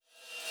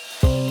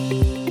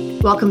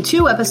Welcome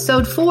to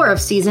episode 4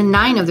 of season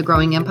 9 of the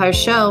Growing Empire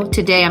Show.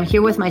 Today I'm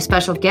here with my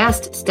special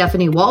guest,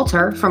 Stephanie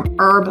Walter from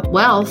Herb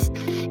Wealth,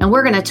 and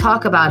we're going to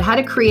talk about how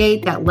to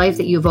create that life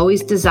that you've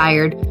always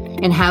desired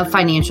and have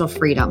financial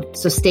freedom.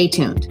 So stay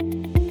tuned.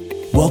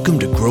 Welcome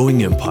to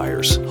Growing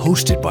Empires,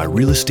 hosted by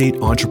real estate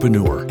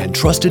entrepreneur and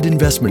trusted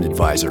investment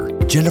advisor,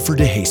 Jennifer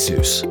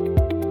DeJesus.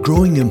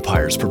 Growing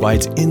Empires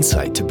provides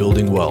insight to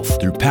building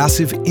wealth through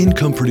passive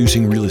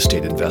income-producing real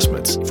estate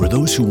investments for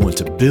those who want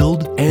to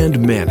build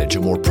and manage a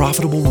more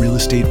profitable real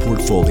estate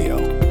portfolio.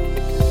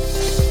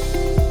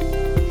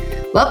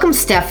 Welcome,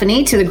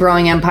 Stephanie, to the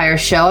Growing Empire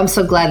Show. I'm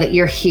so glad that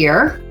you're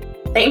here.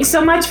 Thanks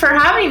so much for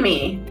having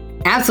me.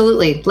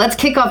 Absolutely. Let's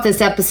kick off this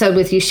episode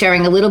with you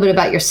sharing a little bit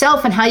about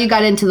yourself and how you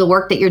got into the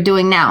work that you're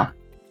doing now.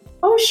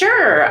 Oh,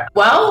 sure.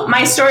 Well,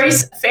 my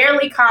story's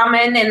fairly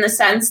common in the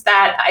sense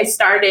that I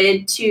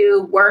started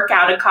to work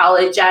out of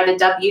college at a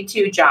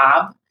W-2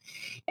 job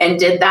and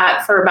did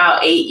that for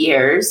about 8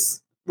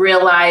 years.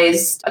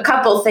 Realized a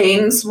couple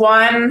things.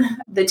 One,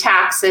 the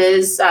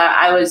taxes.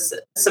 I was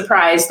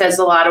surprised, as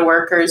a lot of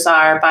workers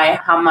are, by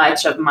how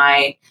much of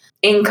my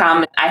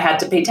income I had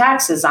to pay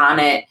taxes on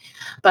it.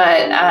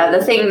 But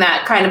the thing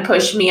that kind of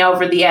pushed me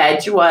over the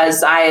edge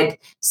was I had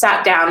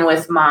sat down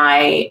with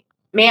my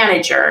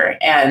manager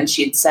and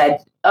she'd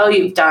said, "Oh,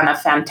 you've done a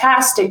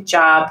fantastic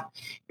job.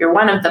 You're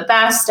one of the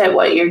best at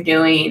what you're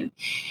doing.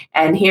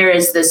 And here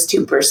is this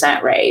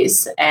 2%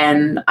 raise."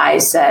 And I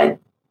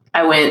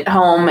went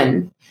home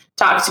and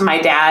talked to my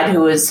dad,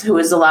 who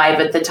was alive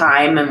at the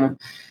time, and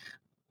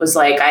was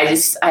like,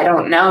 I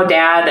don't know,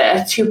 Dad,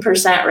 a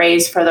 2%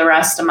 raise for the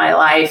rest of my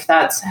life.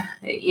 That's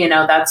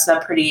a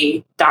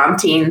pretty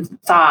daunting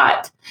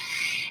thought.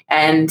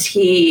 And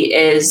he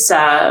is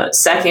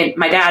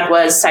my dad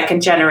was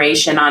second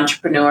generation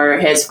entrepreneur.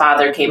 His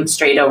father came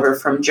straight over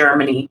from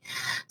Germany.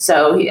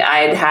 So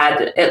I'd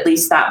had at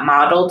least that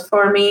modeled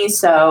for me.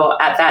 So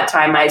at that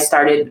time, I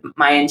started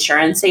my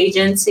insurance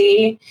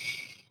agency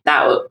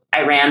that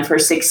I ran for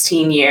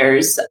 16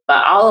 years.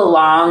 But all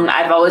along,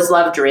 I've always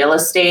loved real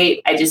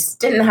estate. I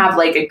just didn't have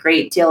like a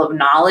great deal of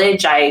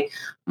knowledge. I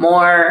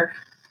more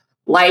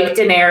liked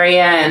an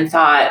area and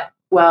thought,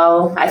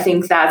 well, I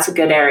think that's a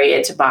good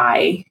area to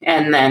buy.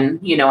 And then,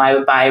 I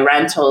would buy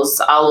rentals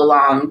all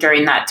along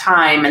during that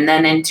time. And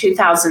then in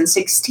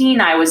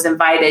 2016, I was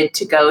invited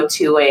to go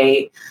to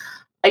a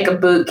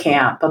boot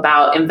camp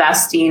about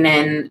investing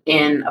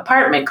in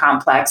apartment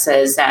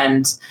complexes.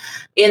 And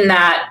in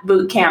that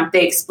boot camp,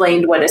 they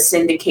explained what a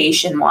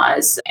syndication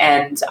was.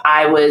 And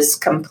I was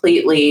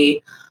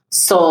completely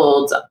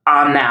sold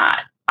on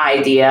that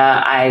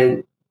idea.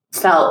 I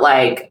felt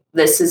like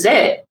this is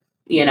it.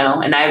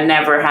 And I've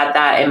never had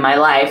that in my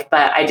life,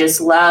 but I just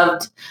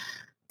loved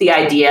the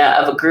idea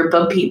of a group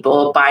of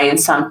people buying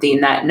something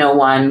that no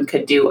one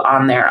could do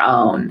on their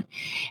own.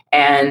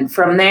 And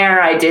from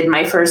there, I did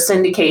my first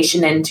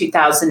syndication in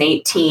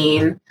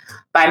 2018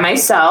 by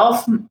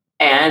myself.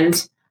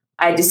 And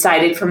I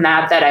decided from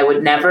that I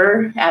would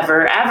never,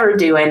 ever, ever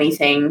do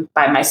anything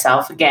by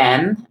myself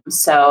again.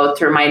 So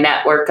through my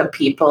network of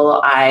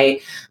people, I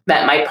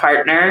met my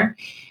partner.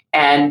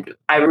 And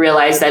I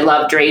realized I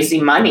loved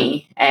raising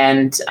money.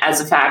 And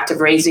as a fact of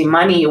raising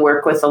money, you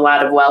work with a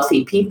lot of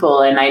wealthy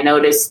people. And I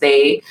noticed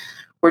they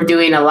were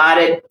doing a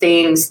lot of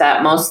things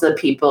that most of the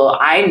people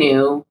I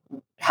knew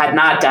had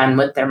not done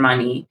with their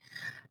money.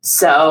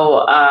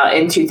 So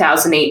in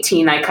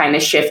 2018, I kind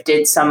of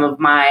shifted some of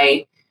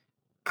my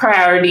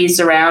priorities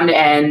around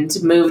and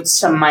moved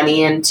some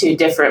money into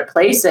different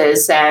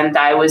places. And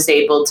I was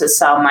able to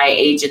sell my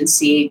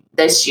agency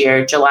this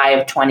year, July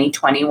of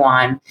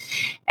 2021.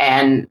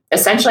 And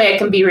essentially I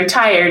can be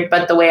retired,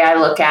 but the way I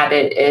look at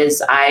it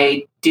is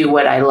I do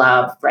what I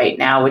love right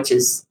now, which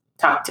is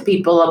talk to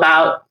people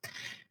about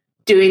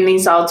doing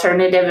these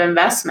alternative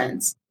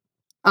investments.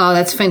 Oh,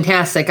 that's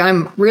fantastic.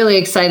 I'm really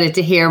excited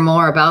to hear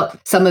more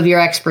about some of your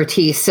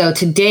expertise. So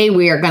today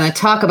we are going to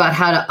talk about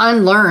how to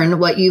unlearn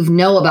what you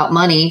know about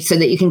money so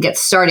that you can get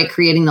started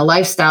creating the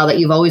lifestyle that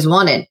you've always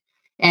wanted.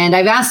 And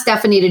I've asked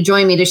Stephanie to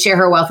join me to share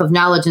her wealth of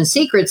knowledge and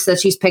secrets that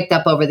she's picked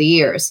up over the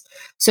years.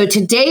 So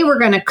today we're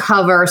going to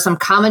cover some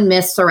common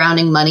myths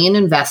surrounding money and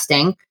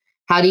investing.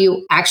 How do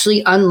you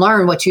actually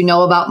unlearn what you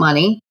know about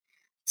money?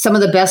 Some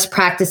of the best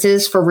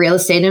practices for real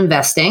estate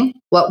investing,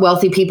 what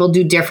wealthy people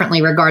do differently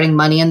regarding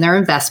money and their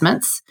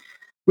investments,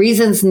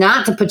 reasons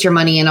not to put your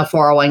money in a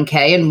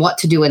 401k and what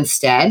to do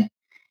instead,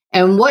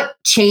 and what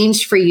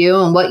changed for you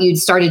and what you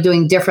started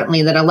doing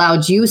differently that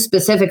allowed you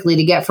specifically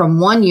to get from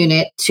one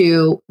unit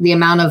to the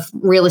amount of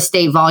real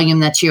estate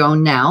volume that you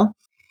own now.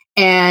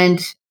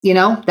 And,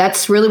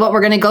 that's really what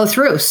we're going to go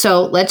through.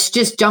 So let's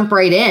just jump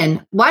right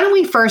in. Why don't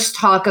we first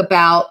talk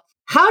about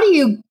how do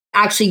you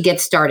actually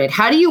get started?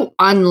 How do you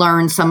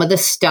unlearn some of the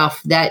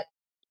stuff that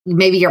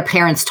maybe your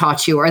parents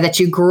taught you or that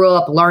you grew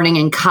up learning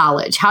in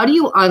college? How do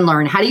you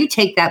unlearn? How do you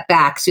take that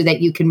back so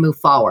that you can move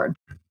forward?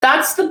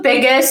 That's the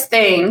biggest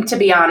thing, to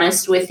be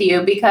honest with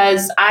you,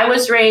 because I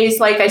was raised,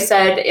 like I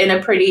said, in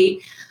a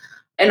pretty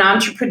an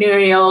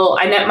entrepreneurial,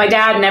 my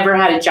dad never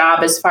had a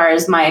job as far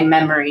as my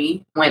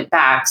memory went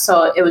back.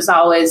 So it was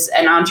always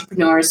an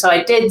entrepreneur. So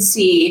I did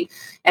see,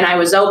 and I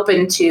was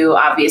open to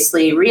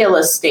obviously real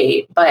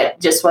estate, but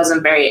just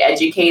wasn't very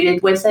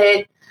educated with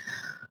it.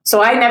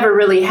 So I never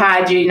really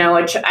had,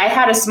 I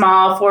had a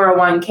small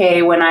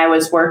 401k when I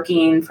was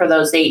working for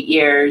those 8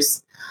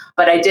 years,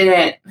 but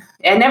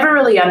I never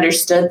really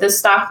understood the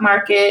stock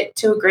market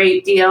to a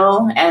great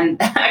deal. And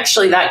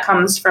actually that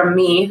comes from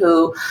me,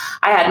 who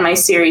I had my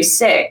Series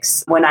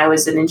 6 when I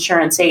was an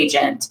insurance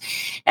agent,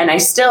 and I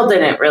still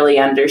didn't really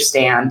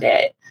understand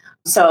it.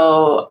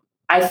 So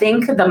I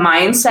think the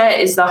mindset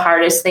is the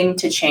hardest thing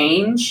to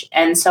change.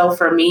 And so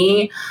for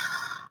me,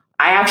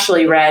 I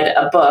actually read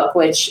a book,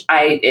 which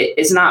it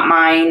is not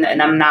mine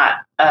and I'm not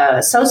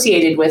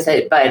associated with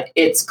it, but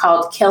it's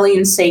called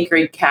Killing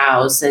Sacred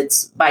Cows.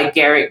 It's by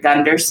Garrett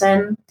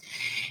Gunderson.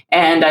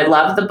 And I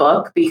love the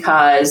book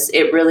because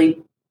it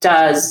really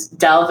does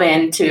delve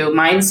into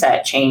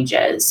mindset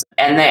changes.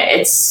 And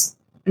it's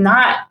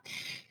not,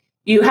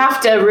 you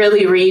have to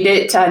really read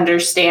it to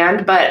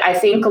understand, but I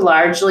think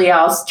largely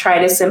I'll try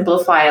to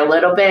simplify a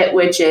little bit,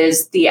 which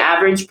is the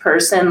average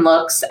person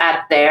looks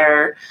at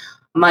their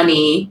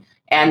money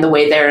and the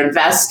way they're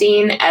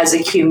investing as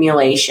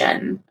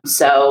accumulation.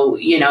 So,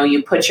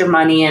 you put your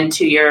money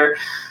into your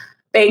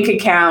bank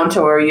account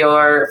or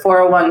your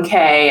 401k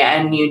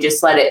and you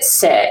just let it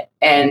sit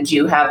and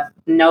you have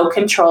no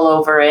control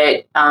over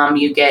it.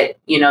 You get,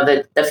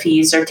 the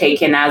fees are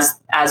taken as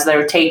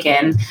they're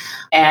taken.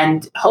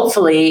 And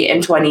hopefully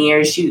in 20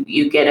 years,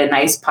 you get a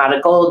nice pot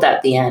of gold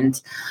at the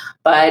end.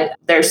 But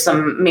there's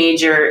some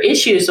major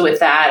issues with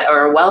that,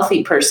 or a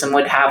wealthy person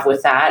would have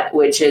with that,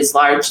 which is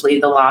largely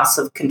the loss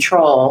of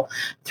control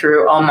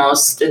through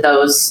almost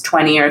those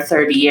 20 or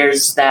 30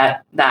 years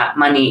that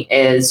money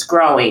is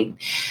growing,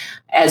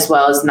 as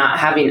well as not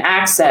having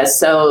access.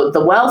 So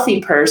the wealthy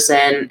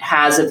person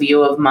has a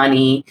view of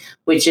money,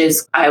 which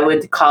is, I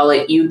would call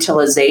it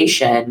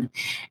utilization.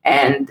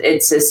 And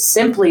it's just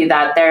simply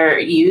that they're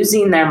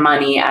using their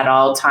money at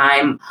all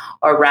time,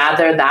 or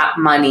rather that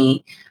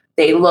money,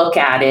 they look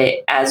at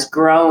it as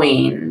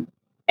growing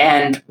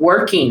and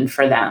working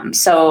for them.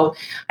 So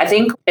I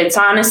think it's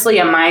honestly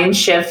a mind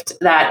shift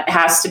that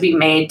has to be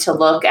made to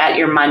look at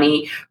your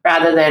money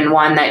rather than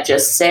one that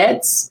just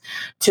sits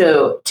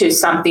to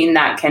something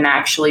that can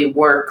actually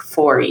work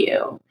for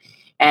you.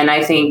 And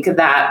I think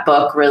that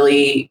book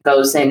really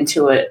goes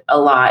into it a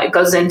lot. It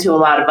goes into a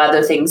lot of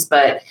other things,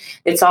 but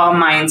it's all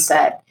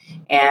mindset.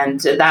 And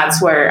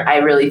that's where I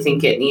really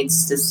think it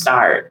needs to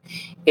start,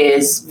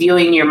 is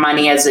viewing your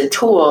money as a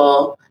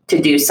tool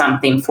to do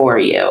something for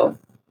you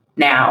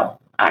now,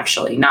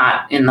 actually,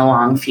 not in the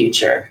long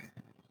future.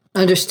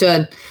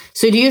 Understood.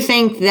 So do you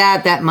think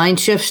that mind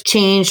shift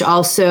change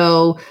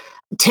also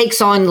takes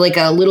on like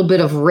a little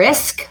bit of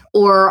risk,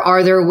 or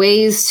are there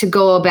ways to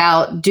go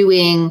about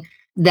doing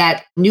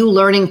that new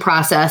learning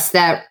process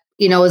that,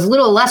 is a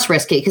little less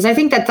risky? Because I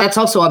think that's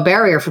also a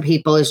barrier for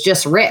people, is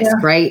just risk,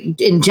 right?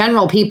 In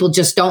general, people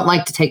just don't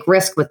like to take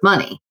risk with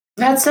money.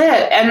 That's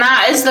it. And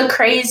that is the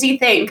crazy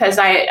thing, because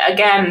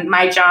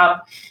my job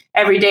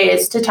every day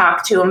is to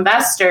talk to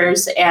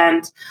investors.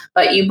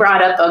 But you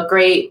brought up a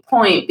great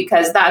point,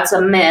 because that's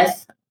a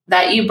myth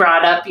that you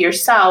brought up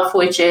yourself,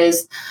 which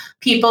is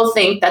people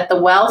think that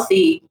the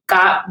wealthy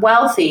got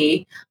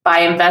wealthy by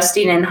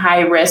investing in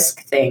high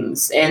risk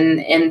things,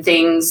 in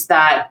things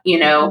that,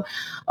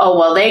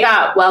 they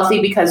got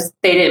wealthy because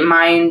they didn't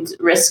mind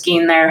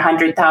risking their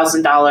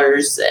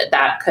 $100,000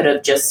 that could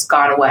have just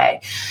gone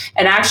away.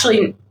 And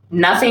actually,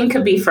 nothing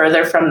could be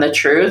further from the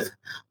truth.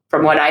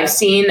 From what I've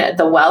seen,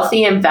 the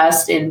wealthy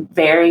invest in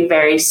very,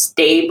 very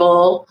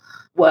stable,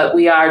 what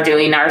we are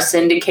doing, our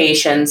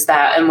syndications,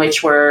 that in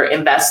which we're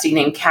investing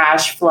in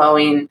cash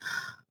flowing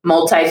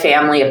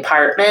multifamily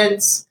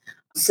apartments.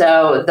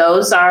 So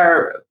those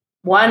are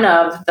one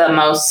of the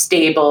most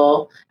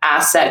stable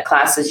asset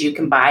classes you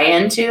can buy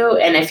into.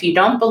 And if you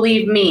don't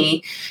believe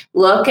me,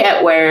 look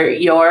at where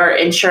your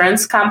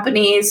insurance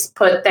companies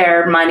put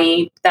their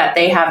money that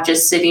they have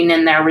just sitting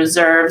in their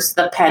reserves,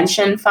 the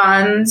pension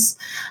funds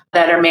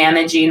that are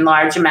managing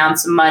large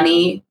amounts of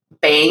money,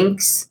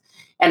 banks,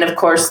 and of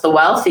course, the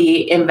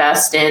wealthy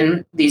invest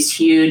in these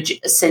huge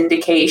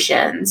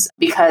syndications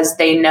because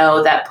they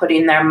know that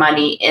putting their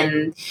money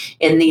in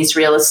these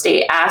real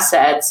estate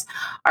assets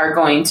are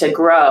going to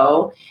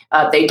grow.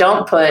 They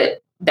don't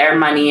put their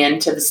money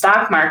into the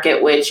stock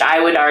market, which I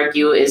would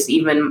argue is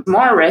even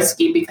more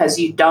risky because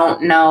you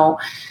don't know.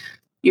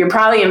 You're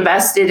probably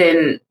invested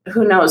in,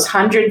 who knows,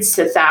 hundreds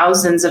to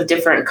thousands of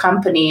different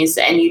companies,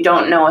 and you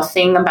don't know a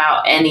thing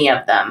about any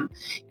of them.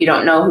 You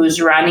don't know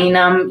who's running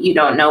them. You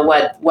don't know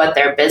what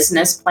their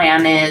business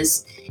plan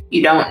is.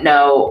 You don't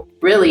know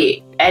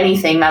really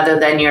anything other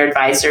than your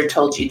advisor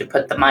told you to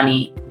put the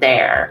money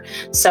there.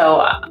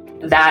 So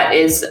that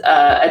is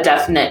a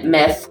definite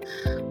myth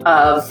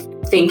of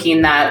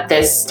thinking that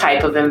this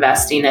type of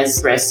investing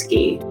is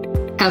risky.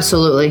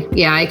 Absolutely.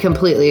 Yeah, I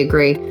completely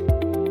agree.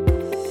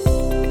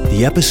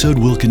 The episode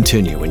will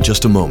continue in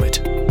just a moment.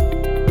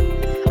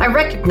 I read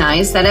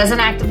recognize that as an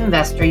active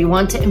investor, you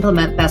want to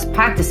implement best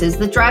practices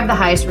that drive the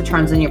highest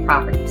returns on your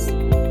properties.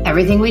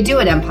 Everything we do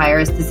at Empire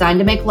is designed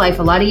to make life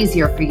a lot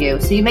easier for you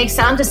so you make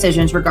sound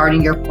decisions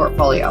regarding your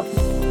portfolio.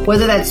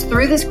 Whether that's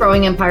through this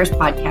Growing Empires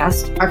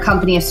podcast, our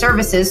company of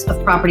services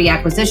of property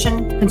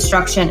acquisition,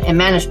 construction, and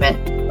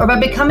management, or by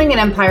becoming an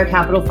Empire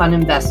Capital Fund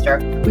investor,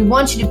 we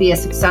want you to be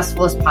as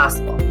successful as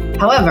possible.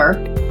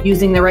 However,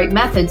 using the right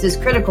methods is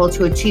critical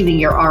to achieving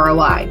your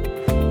ROI.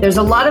 There's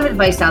a lot of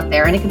advice out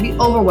there and it can be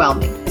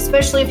overwhelming,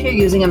 especially if you're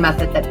using a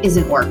method that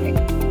isn't working.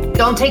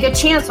 Don't take a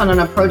chance on an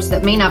approach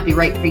that may not be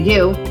right for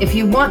you. If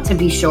you want to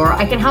be sure,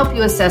 I can help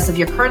you assess if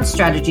your current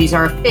strategies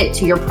are a fit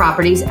to your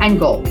properties and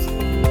goals.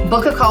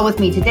 Book a call with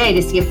me today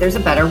to see if there's a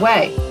better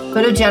way.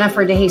 Go to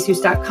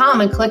jenniferdejesus.com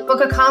and click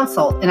book a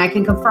consult, and I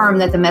can confirm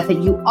that the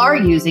method you are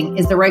using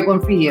is the right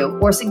one for you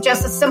or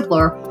suggest a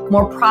simpler,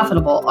 more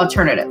profitable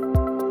alternative.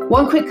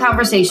 One quick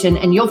conversation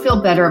and you'll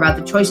feel better about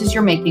the choices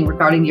you're making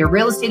regarding your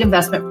real estate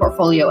investment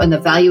portfolio and the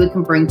value it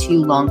can bring to you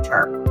long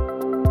term.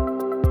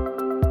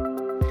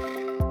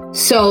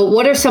 So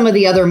what are some of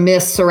the other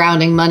myths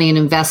surrounding money and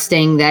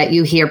investing that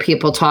you hear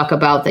people talk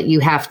about that you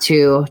have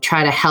to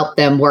try to help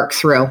them work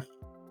through?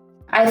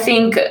 I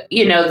think,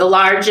 the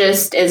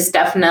largest is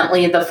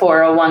definitely the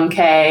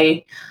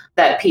 401k,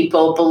 that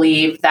people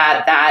believe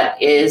that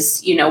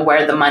is,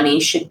 where the money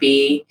should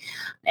be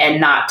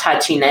and not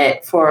touching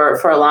it for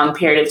a long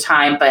period of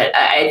time. But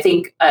I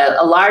think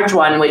a large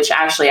one, which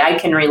actually I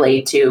can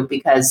relate to,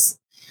 because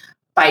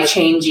by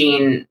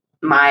changing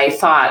my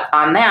thought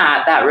on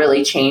that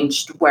really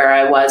changed where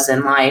I was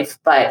in life.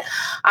 But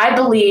I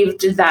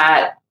believed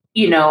that,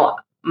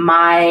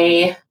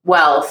 my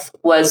wealth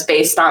was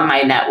based on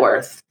my net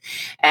worth.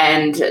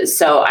 And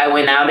so I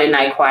went out and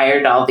I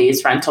acquired all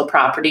these rental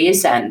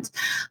properties, and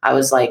I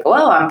was like,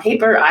 well, on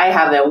paper, I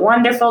have a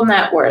wonderful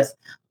net worth,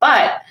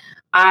 but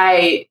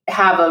I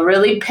have a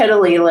really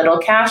piddly little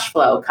cash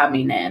flow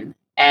coming in.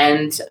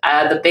 And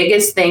the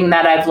biggest thing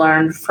that I've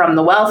learned from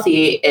the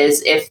wealthy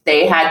is if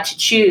they had to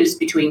choose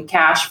between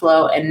cash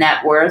flow and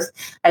net worth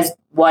as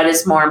what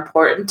is more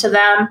important to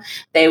them,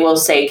 they will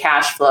say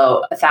cash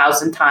flow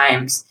 1,000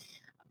 times.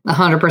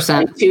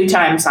 100%. 2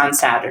 times on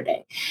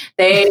Saturday.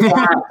 They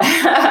want,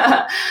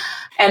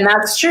 and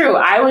that's true.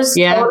 I was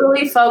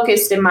totally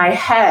focused in my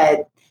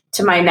head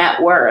to my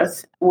net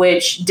worth,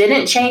 which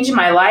didn't change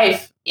my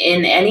life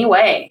in any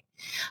way.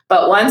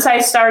 But once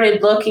I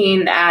started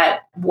looking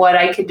at what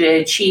I could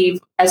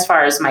achieve as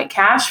far as my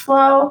cash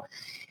flow,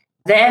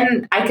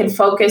 then I could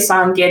focus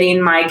on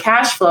getting my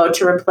cash flow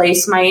to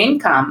replace my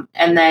income.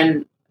 And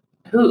then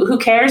who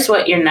cares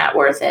what your net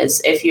worth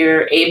is if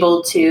you're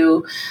able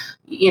to,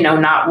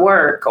 not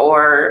work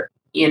or,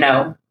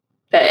 and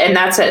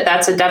that's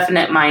a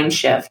definite mind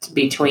shift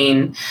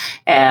between,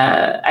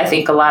 I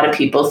think a lot of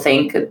people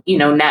think,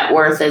 net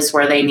worth is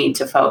where they need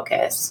to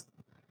focus.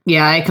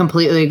 Yeah, I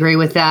completely agree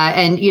with that.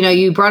 And,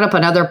 you brought up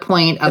another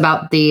point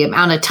about the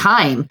amount of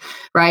time,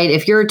 right?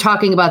 If you're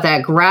talking about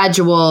that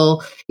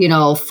gradual,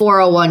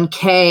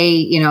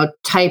 401k,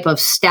 type of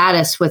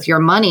status with your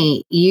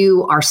money,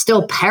 you are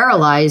still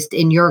paralyzed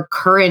in your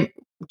current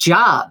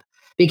job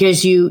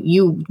because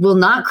you will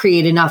not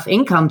create enough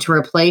income to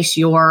replace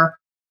your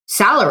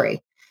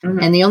salary. Mm-hmm.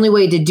 And the only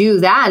way to do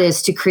that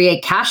is to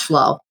create cash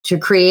flow, to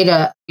create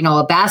a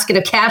basket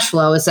of cash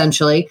flow,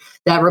 essentially,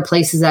 that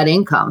replaces that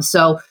income.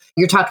 So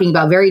you're talking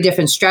about very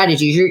different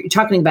strategies. You're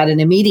talking about an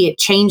immediate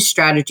change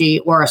strategy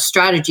or a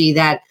strategy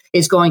that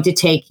is going to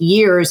take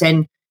years,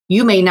 and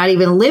you may not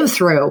even live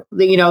through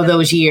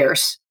those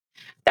years.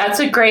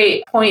 That's a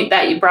great point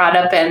that you brought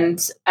up.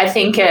 And I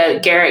think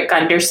Garrett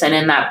Gunderson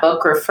in that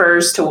book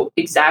refers to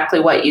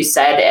exactly what you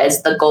said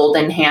as the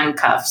golden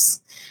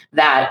handcuffs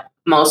that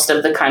most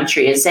of the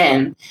country is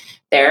in.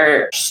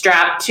 They're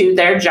strapped to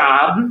their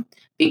job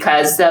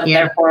because of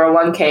their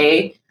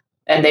 401k,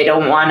 and they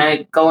don't want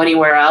to go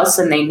anywhere else,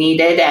 and they need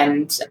it,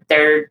 and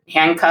they're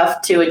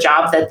handcuffed to a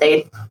job that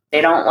they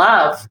don't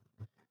love.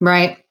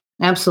 Right.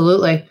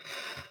 Absolutely.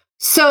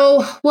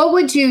 So what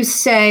would you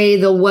say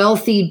the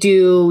wealthy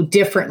do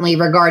differently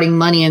regarding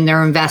money and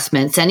their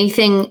investments?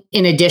 Anything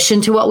in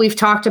addition to what we've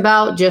talked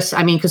about?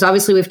 Because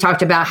obviously we've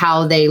talked about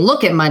how they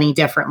look at money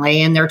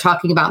differently, and they're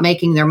talking about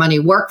making their money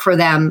work for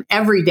them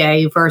every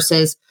day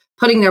versus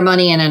putting their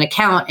money in an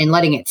account and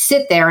letting it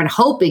sit there and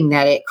hoping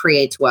that it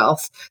creates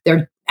wealth.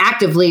 They're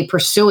actively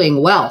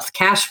pursuing wealth,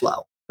 cash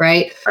flow,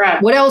 right?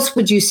 Correct. What else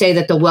would you say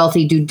that the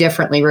wealthy do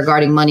differently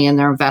regarding money and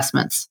their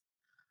investments?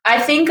 I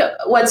think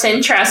what's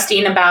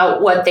interesting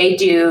about what they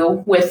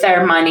do with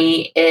their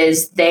money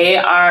is they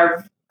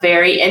are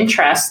very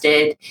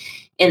interested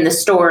in the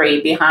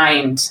story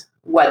behind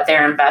what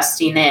they're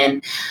investing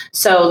in.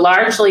 So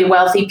largely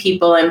wealthy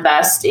people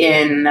invest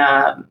in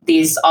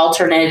these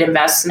alternate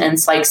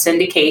investments like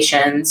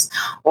syndications,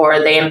 or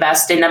they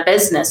invest in a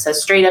business, a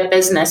straight up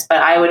business.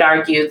 But I would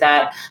argue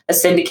that a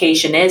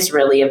syndication is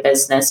really a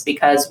business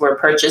because we're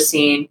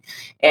purchasing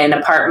an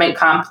apartment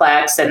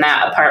complex, and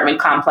that apartment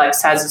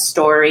complex has a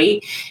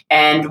story,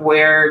 and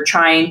we're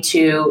trying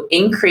to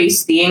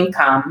increase the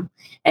income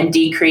and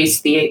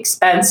decrease the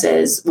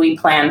expenses. We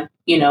plan,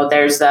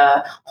 there's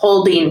a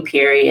holding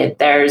period,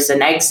 there's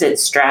an exit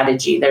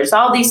strategy, there's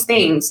all these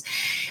things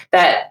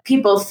that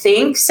people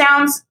think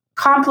sounds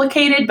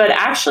complicated, but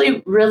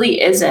actually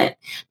really isn't,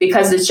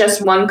 because it's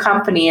just one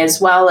company, as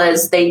well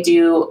as they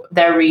do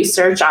their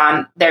research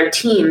on their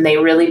team. They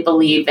really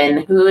believe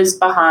in who is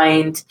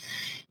behind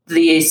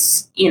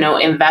this,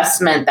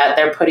 investment that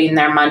they're putting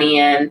their money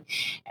in,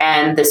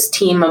 and this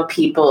team of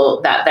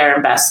people that they're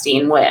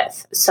investing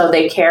with. So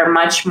they care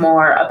much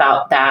more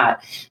about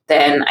that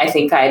than, I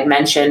think I had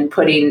mentioned,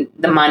 putting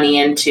the money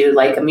into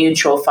like a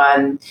mutual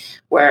fund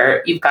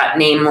where you've got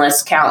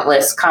nameless,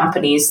 countless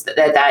companies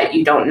that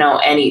you don't know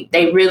any.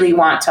 They really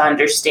want to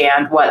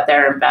understand what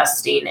they're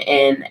investing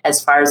in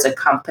as far as a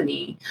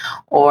company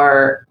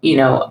or,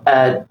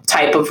 a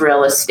type of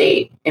real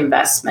estate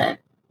investment.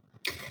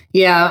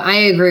 Yeah, I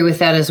agree with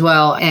that as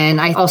well. And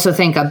I also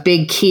think a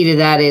big key to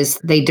that is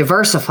they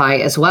diversify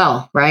as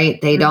well,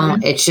 right? They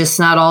don't, it's just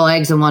not all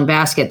eggs in one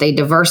basket. They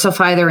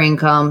diversify their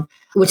income,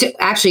 which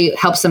actually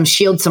helps them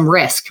shield some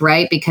risk,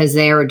 right? Because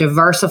they are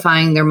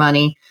diversifying their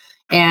money.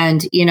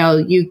 And,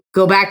 you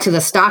go back to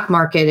the stock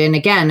market. And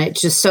again,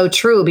 it's just so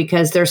true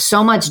because there's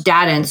so much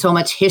data and so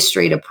much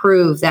history to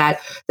prove that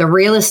the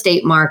real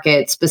estate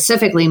market,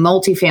 specifically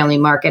multifamily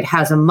market,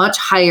 has a much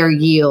higher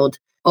yield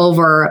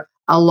over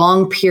a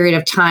long period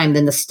of time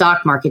than the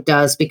stock market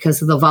does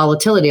because of the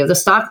volatility of the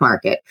stock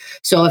market.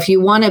 So if you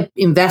want to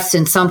invest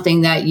in something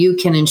that you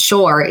can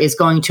ensure is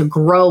going to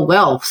grow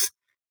wealth,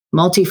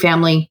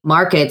 multifamily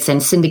markets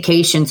and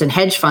syndications and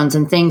hedge funds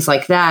and things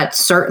like that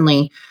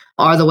certainly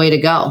are the way to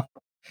go.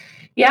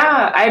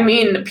 Yeah, I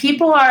mean,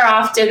 people are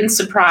often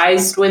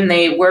surprised when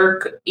they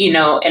work,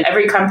 and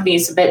every company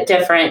is a bit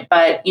different,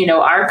 but,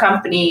 our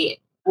company,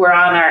 we're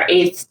on our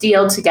 8th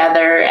deal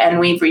together, and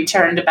we've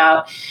returned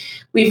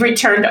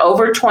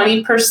over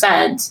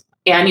 20%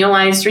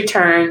 annualized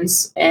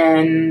returns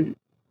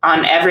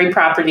on every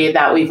property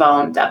that we've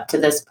owned up to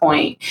this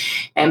point.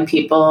 And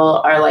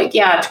people are like,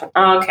 yeah,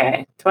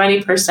 okay,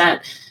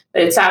 20%.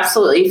 It's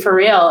absolutely for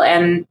real.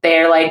 And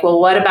they're like, well,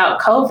 what about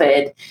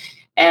COVID?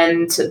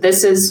 And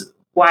this is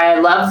why I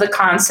love the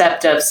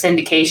concept of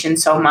syndication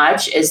so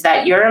much, is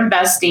that you're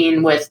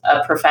investing with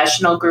a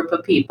professional group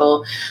of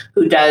people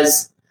who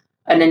does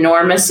an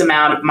enormous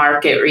amount of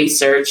market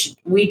research.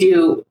 We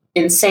do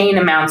insane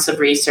amounts of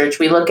research.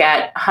 We look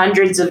at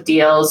hundreds of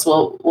deals.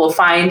 We'll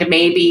find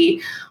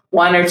maybe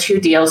 1 or 2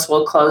 deals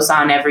we'll close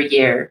on every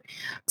year.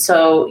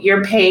 So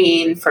you're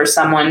paying for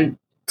someone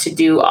to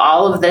do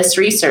all of this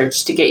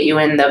research to get you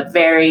in the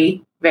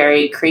very,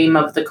 very cream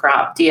of the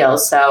crop deal.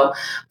 So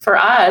for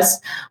us,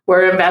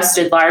 we're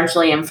invested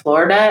largely in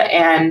Florida,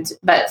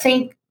 but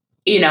think,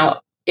 in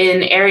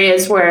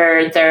areas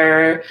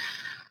where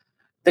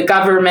the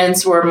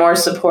governments were more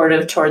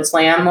supportive towards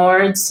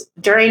landlords.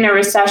 During a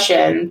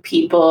recession,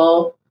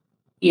 people,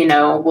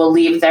 will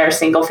leave their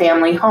single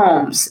family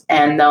homes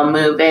and they'll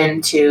move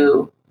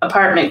into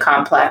apartment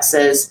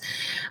complexes.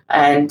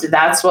 And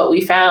that's what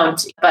we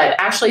found. But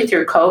actually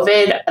through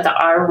COVID,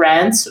 our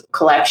rents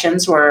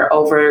collections were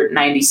over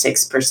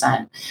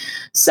 96%.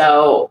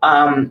 So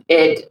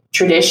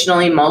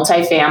traditionally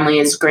multifamily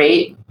is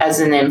great as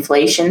an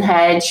inflation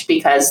hedge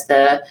because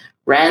the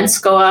rents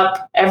go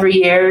up every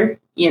year,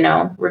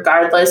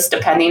 regardless,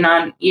 depending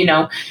on,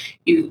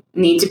 you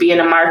need to be in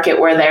a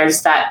market where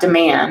there's that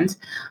demand.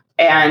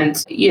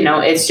 And,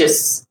 it's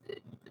just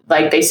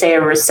like they say,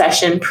 a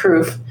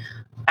recession-proof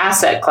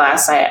asset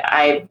class.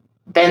 I've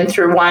been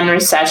through one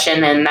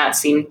recession and that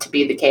seemed to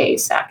be the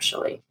case,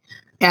 actually.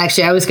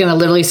 Actually, I was going to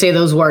literally say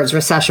those words,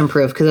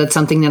 recession-proof, because that's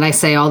something that I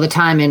say all the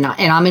time. And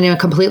I'm in a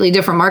completely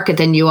different market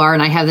than you are,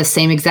 and I have the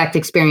same exact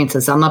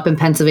experiences. I'm up in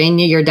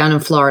Pennsylvania, you're down in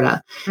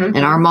Florida. Mm-hmm.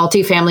 In our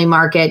multifamily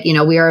market,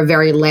 we are a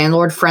very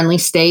landlord-friendly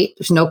state.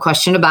 There's no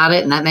question about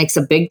it, and that makes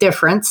a big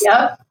difference.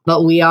 Yep.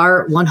 But we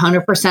are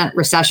 100%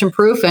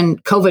 recession-proof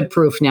and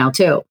COVID-proof now,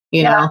 too,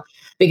 you know?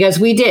 Because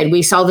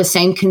we saw the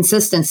same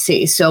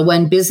consistency. So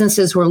when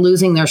businesses were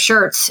losing their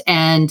shirts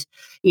and,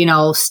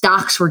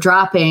 stocks were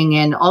dropping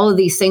and all of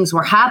these things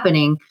were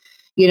happening,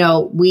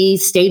 we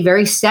stayed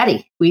very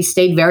steady. We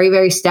stayed very,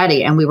 very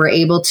steady, and we were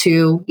able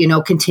to,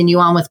 continue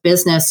on with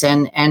business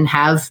and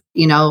have,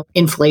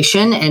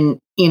 inflation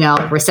and,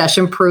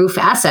 recession-proof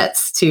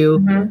assets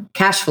to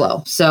cash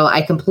flow. So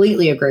I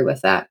completely agree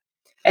with that.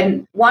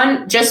 And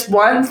one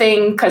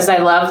thing, because I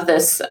love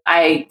this,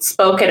 I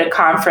spoke at a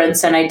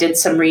conference and I did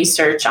some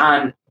research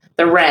on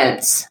the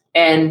rents.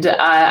 And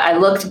I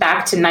looked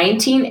back to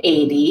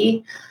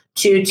 1980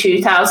 to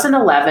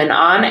 2011.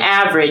 On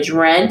average,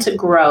 rent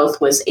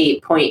growth was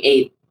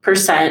 8.8%,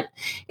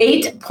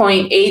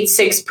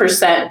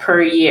 8.86%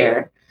 per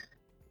year.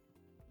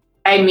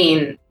 I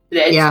mean,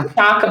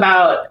 talk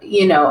about,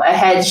 a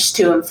hedge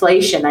to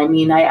inflation. I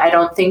mean, I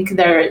don't think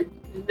there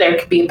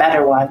could be a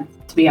better one,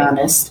 to be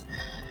honest.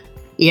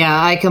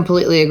 Yeah, I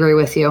completely agree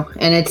with you.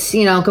 And it's,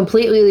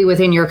 completely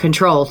within your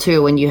control,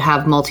 too, when you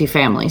have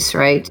multifamilies,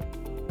 right?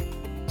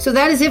 So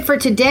that is it for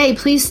today.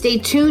 Please stay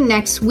tuned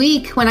next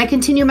week when I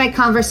continue my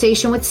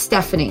conversation with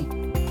Stephanie.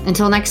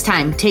 Until next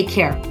time, take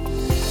care.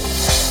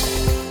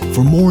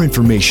 For more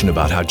information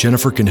about how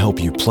Jennifer can help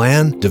you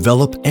plan,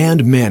 develop,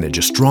 and manage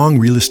a strong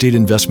real estate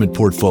investment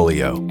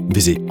portfolio,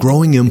 visit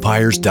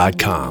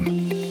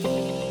growingempires.com.